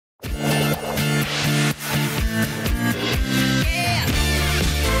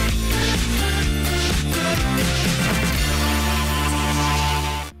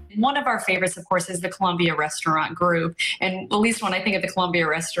one of our favorites, of course, is the Columbia Restaurant Group. And at least when I think of the Columbia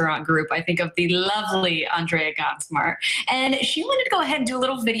Restaurant Group, I think of the lovely Andrea Gonzmart. And she wanted to go ahead and do a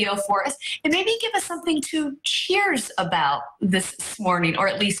little video for us and maybe give us something to cheers about this morning, or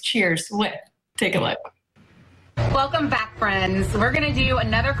at least cheers with. Take a look. Welcome back, friends. We're going to do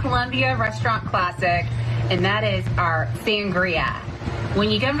another Columbia Restaurant classic, and that is our sangria. When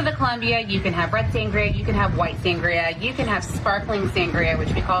you come to the Columbia, you can have red sangria, you can have white sangria, you can have sparkling sangria,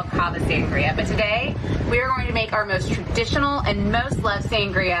 which we call cava sangria. But today, we are going to make our most traditional and most loved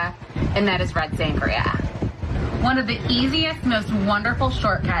sangria, and that is red sangria. One of the easiest, most wonderful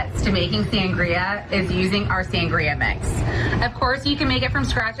shortcuts to making sangria is using our sangria mix. Of course, you can make it from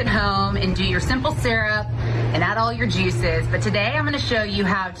scratch at home and do your simple syrup and add all your juices, but today I'm going to show you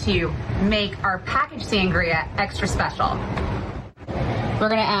how to make our packaged sangria extra special. We're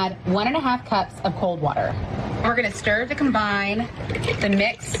going to add 1.5 cups of cold water. We're going to stir to combine the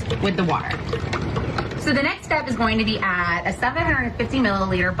mix with the water. So the next step is going to be add a 750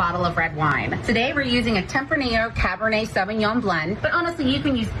 milliliter bottle of red wine. Today we're using a Tempranillo Cabernet Sauvignon blend, but honestly you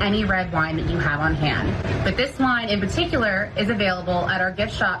can use any red wine that you have on hand. But this wine in particular is available at our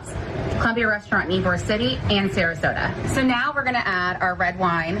gift shops, Columbia Restaurant in Ybor City and Sarasota. So now we're gonna add our red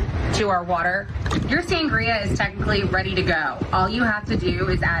wine to our water. Your sangria is technically ready to go. All you have to do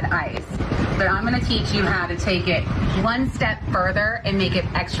is add ice. But I'm gonna teach you how to take it one step further and make it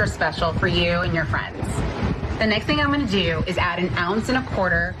extra special for you and your friends. The next thing I'm going to do is add 1.25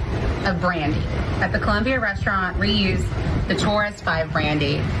 ounces of brandy. At the Columbia Restaurant, we use the Torres 5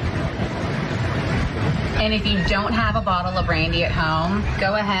 brandy. And if you don't have a bottle of brandy at home,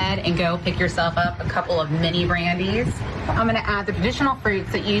 go ahead and go pick yourself up a couple of mini brandies. I'm going to add the traditional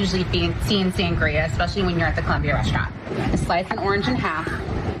fruits that you usually see in sangria, especially when you're at the Columbia Restaurant. I slice an orange in half,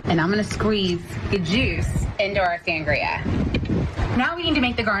 and I'm going to squeeze the juice into our sangria. Now we need to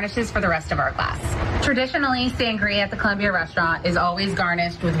make the garnishes for the rest of our glass. Traditionally, sangria at the Columbia Restaurant is always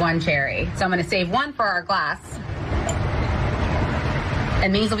garnished with 1 cherry. So I'm going to save 1 for our glass.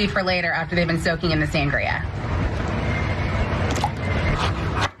 And these will be for later after they've been soaking in the sangria.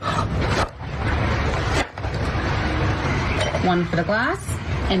 One for the glass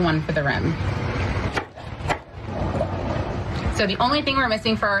and 1 for the rim. So the only thing we're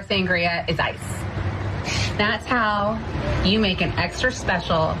missing for our sangria is ice. That's how you make an extra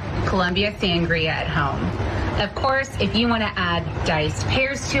special Columbia sangria at home. Of course, if you want to add diced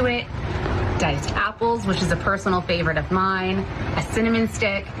pears to it, diced apples, which is a personal favorite of mine, a cinnamon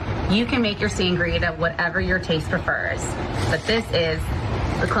stick, you can make your sangria to whatever your taste prefers. But this is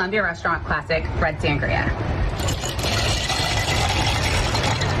the Columbia Restaurant Classic Red Sangria.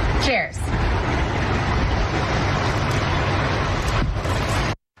 Cheers.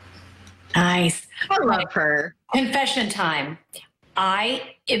 Nice. I love her. Confession time.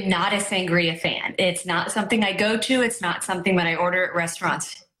 I am not a sangria fan. It's not something I go to. It's not something that I order at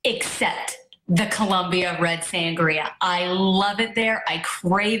restaurants, except the Columbia Red Sangria. I love it there. I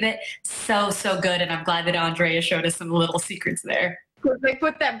crave it. So, so good. And I'm glad that Andrea showed us some little secrets there. They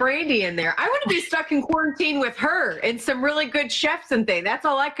put that brandy in there. I want to be stuck in quarantine with her and some really good chefs and things. That's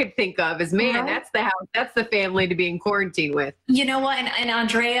all I could think of is, man, that's the house, that's the family to be in quarantine with. You know what? And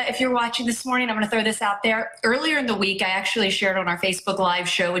Andrea, if you're watching this morning, I'm going to throw this out there. Earlier in the week, I actually shared on our Facebook Live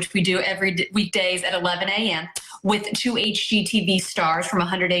show, which we do every weekdays at 11 a.m. with 2 HGTV stars from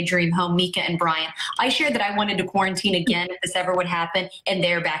 100 Day Dream Home, Mika and Brian. I shared that I wanted to quarantine again if this ever would happen in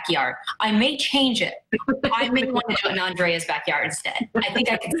their backyard. I may change it. I may want to do it in Andrea's backyard instead. I think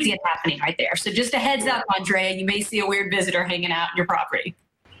I can see it happening right there. So just a heads up, Andrea, you may see a weird visitor hanging out on your property.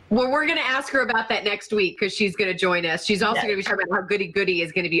 Well, we're going to ask her about that next week because she's going to join us. She's also going to be talking about how Goody Goody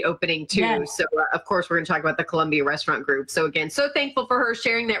is going to be opening too. Yes. So, of course, we're going to talk about the Columbia Restaurant Group. So, again, so thankful for her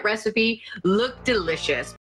sharing that recipe. Looked delicious.